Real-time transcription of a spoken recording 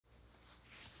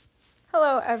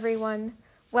Hello everyone,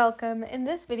 welcome. In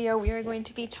this video we are going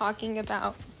to be talking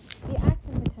about the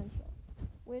action potential,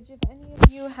 which if any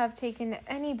of you have taken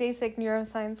any basic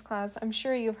neuroscience class, I'm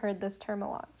sure you've heard this term a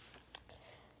lot.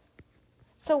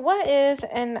 So what is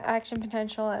an action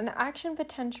potential? An action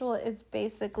potential is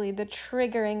basically the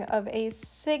triggering of a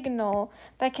signal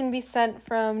that can be sent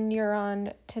from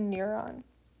neuron to neuron.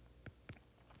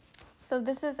 So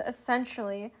this is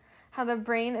essentially how the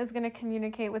brain is going to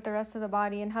communicate with the rest of the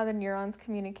body and how the neurons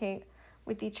communicate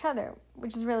with each other,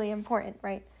 which is really important,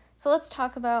 right? So let's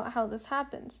talk about how this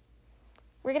happens.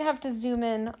 We're going to have to zoom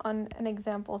in on an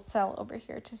example cell over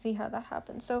here to see how that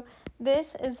happens. So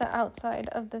this is the outside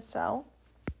of the cell,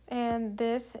 and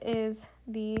this is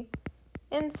the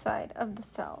inside of the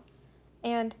cell.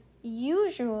 And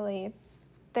usually,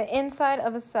 the inside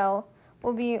of a cell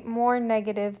will be more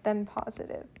negative than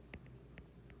positive.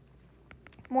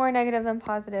 More negative than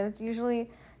positive. It's usually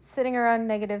sitting around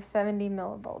negative 70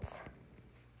 millivolts.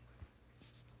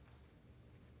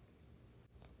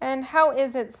 And how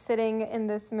is it sitting in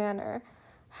this manner?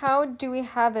 How do we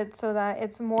have it so that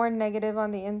it's more negative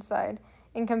on the inside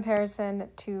in comparison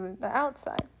to the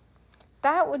outside?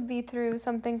 That would be through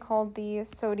something called the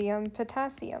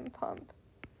sodium-potassium pump.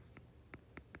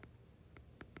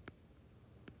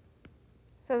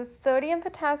 So the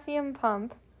sodium-potassium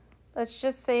pump, let's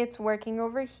just say it's working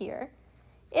over here.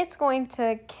 It's going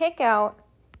to kick out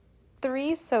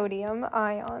 3 sodium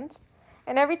ions.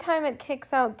 And every time it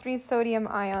kicks out 3 sodium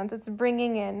ions, it's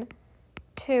bringing in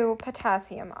 2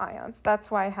 potassium ions. That's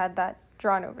why I had that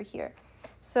drawn over here.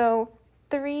 So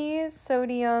 3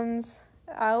 sodiums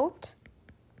out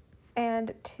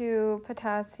and 2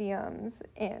 potassiums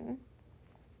in.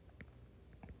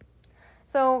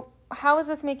 So how is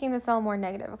this making the cell more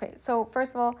negative? Okay, so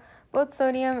first of all, both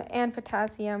sodium and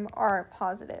potassium are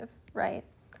positive, right?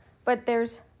 But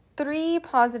there's 3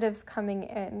 positives coming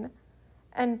in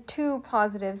and 2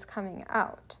 positives coming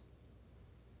out.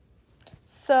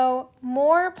 So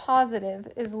more positive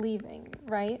is leaving,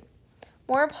 right?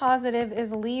 More positive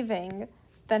is leaving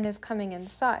than is coming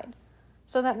inside.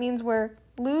 So that means we're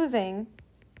losing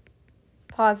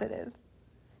positive.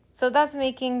 So that's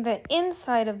making the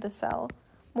inside of the cell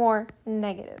more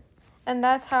negative. And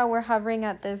that's how we're hovering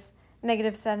at this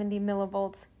negative 70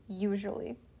 millivolts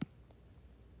usually.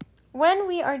 When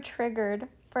we are triggered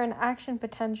for an action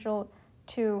potential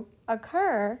to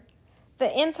occur,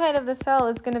 the inside of the cell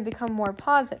is going to become more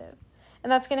positive.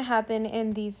 And that's going to happen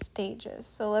in these stages.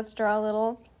 So let's draw a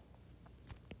little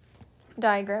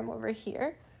diagram over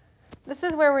here. This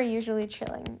is where we're usually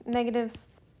chilling, negative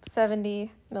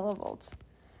 70 millivolts.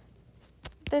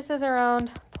 This is around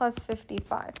plus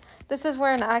 55. This is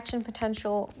where an action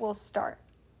potential will start.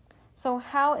 So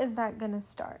how is that going to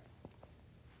start?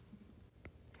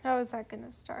 How is that going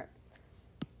to start?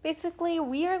 Basically,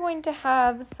 we are going to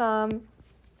have some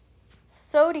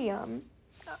sodium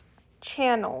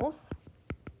channels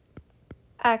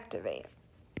activate.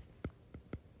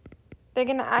 They're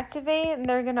going to activate and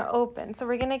they're going to open. So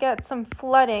we're going to get some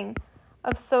flooding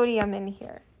of sodium in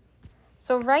here.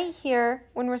 So right here,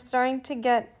 when we're starting to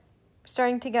get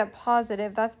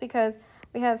positive, that's because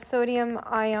we have sodium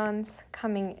ions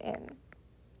coming in.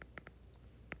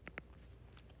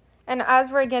 And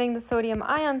as we're getting the sodium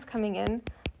ions coming in,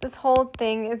 this whole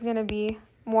thing is going to be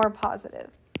more positive.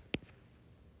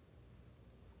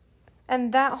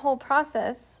 And that whole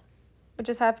process, which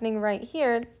is happening right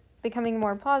here, becoming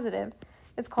more positive,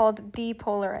 is called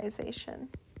depolarization.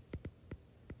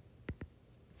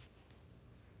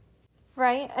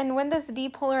 Right? And when this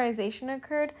depolarization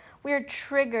occurred, we are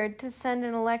triggered to send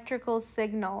an electrical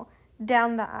signal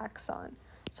down the axon.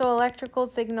 So electrical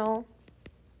signal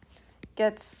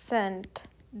gets sent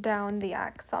down the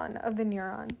axon of the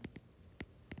neuron,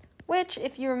 which,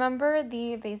 if you remember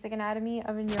the basic anatomy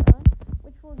of a neuron,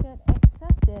 which will get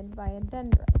accepted by a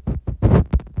dendrite.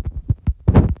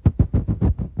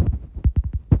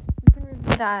 We can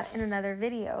review that in another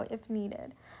video if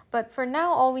needed. But for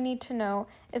now, all we need to know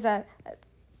is that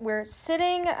we're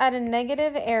sitting at a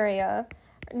negative area,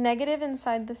 negative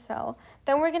inside the cell.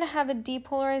 Then we're going to have a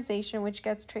depolarization, which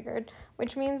gets triggered,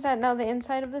 which means that now the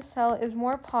inside of the cell is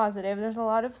more positive. There's a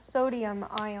lot of sodium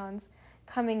ions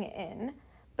coming in.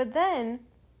 But then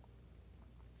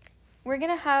we're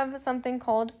going to have something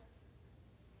called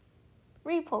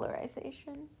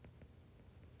repolarization.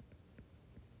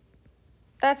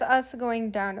 That's us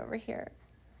going down over here.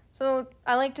 So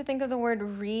I like to think of the word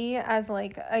re as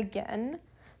like again.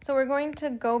 So we're going to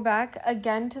go back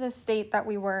again to the state that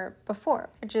we were before,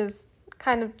 which is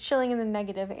kind of chilling in the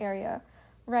negative area,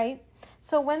 right?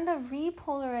 So when the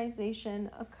repolarization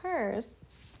occurs,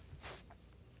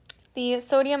 the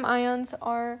sodium ions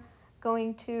are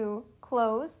going to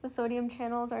close, the sodium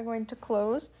channels are going to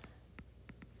close,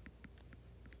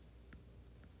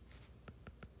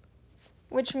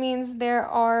 which means there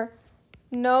are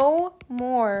no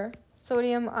more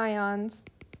sodium ions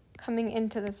coming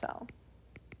into the cell.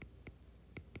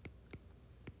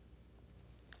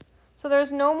 So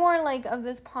there's no more of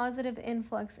this positive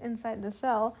influx inside the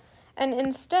cell, and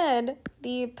instead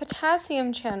the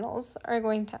potassium channels are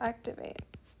going to activate.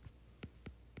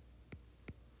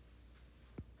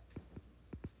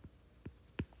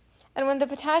 And when the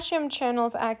potassium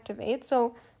channels activate,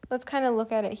 so let's kind of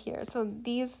look at it here. So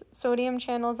these sodium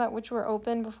channels which were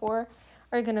open before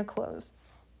are going to close.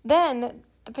 Then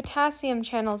the potassium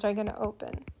channels are going to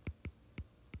open.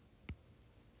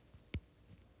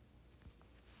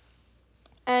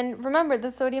 And remember,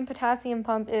 the sodium-potassium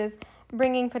pump is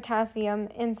bringing potassium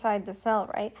inside the cell,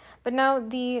 right? But now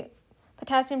the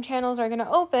potassium channels are going to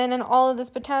open and all of this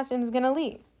potassium is going to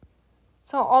leave.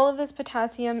 So all of this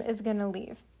potassium is going to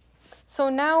leave. So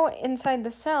now inside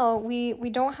the cell, we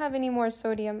don't have any more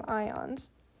sodium ions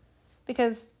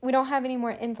because we don't have any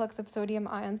more influx of sodium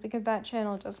ions because that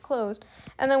channel just closed.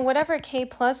 And then whatever K+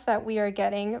 that we are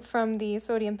getting from the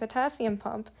sodium-potassium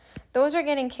pump, those are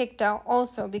getting kicked out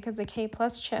also because the K+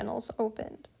 channels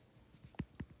opened.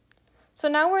 So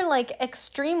now we're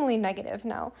extremely negative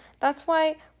now. That's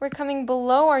why we're coming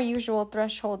below our usual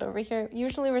threshold over here.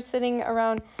 Usually we're sitting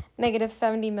around negative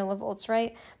 70 millivolts,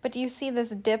 right? But do you see this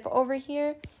dip over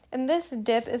here? And this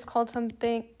dip is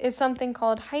something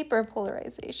called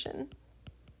hyperpolarization.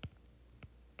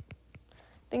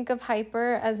 Think of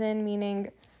hyper as in meaning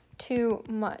too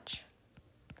much.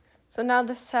 So now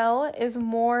the cell is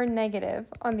more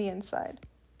negative on the inside,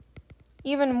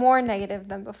 even more negative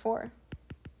than before.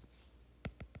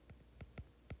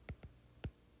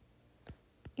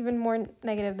 Even more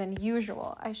negative than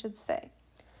usual, I should say.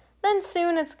 Then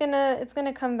soon it's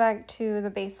gonna come back to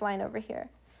the baseline over here,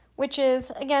 which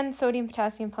is again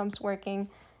sodium-potassium pumps working,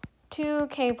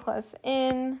 2K+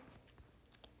 in,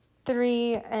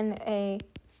 3 Na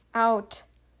out.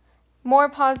 More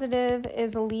positive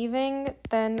is leaving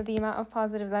than the amount of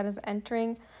positive that is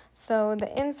entering, so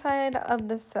the inside of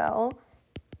the cell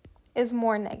is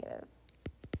more negative.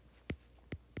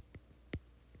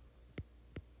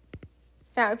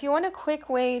 Now, if you want a quick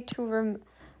way to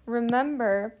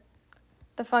remember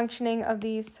the functioning of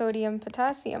the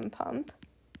sodium-potassium pump,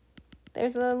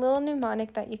 there's a little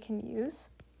mnemonic that you can use.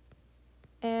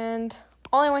 And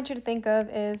all I want you to think of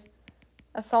is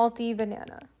a salty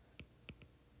banana.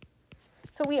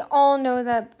 So we all know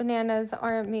that bananas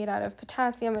are made out of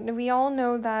potassium, and we all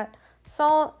know that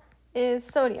salt is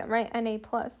sodium, right? Na+.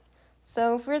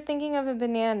 So if we're thinking of a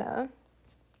banana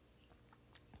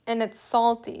and it's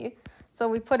salty, so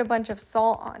we put a bunch of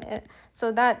salt on it.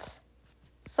 So that's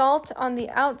salt on the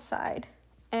outside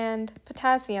and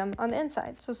potassium on the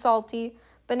inside. So salty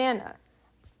banana.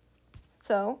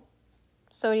 So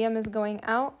sodium is going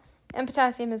out and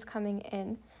potassium is coming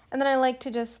in. And then I like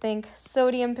to just think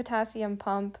sodium-potassium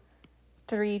pump,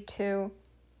 3, 2,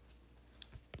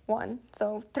 1.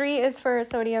 So 3 is for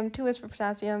sodium, 2 is for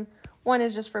potassium, 1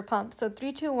 is just for pump. So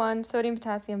 3, 2, 1,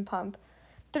 sodium-potassium pump.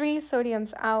 3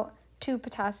 sodium's out, 2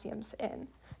 potassiums in.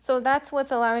 So that's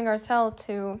what's allowing our cell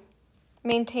to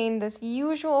maintain this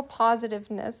usual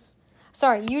negativeness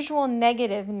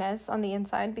on the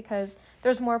inside because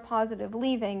there's more positive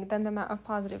leaving than the amount of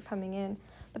positive coming in.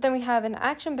 But then we have an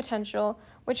action potential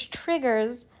which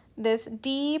triggers this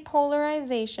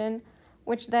depolarization,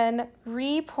 which then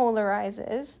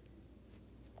repolarizes,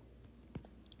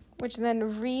 which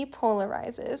then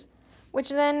hyperpolarizes,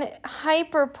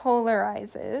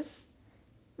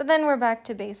 but then we're back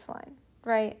to baseline,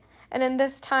 right? And in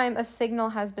this time, a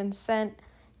signal has been sent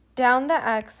down the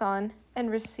axon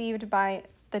and received by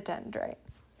the dendrite.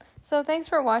 So thanks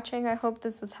for watching. I hope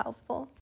this was helpful.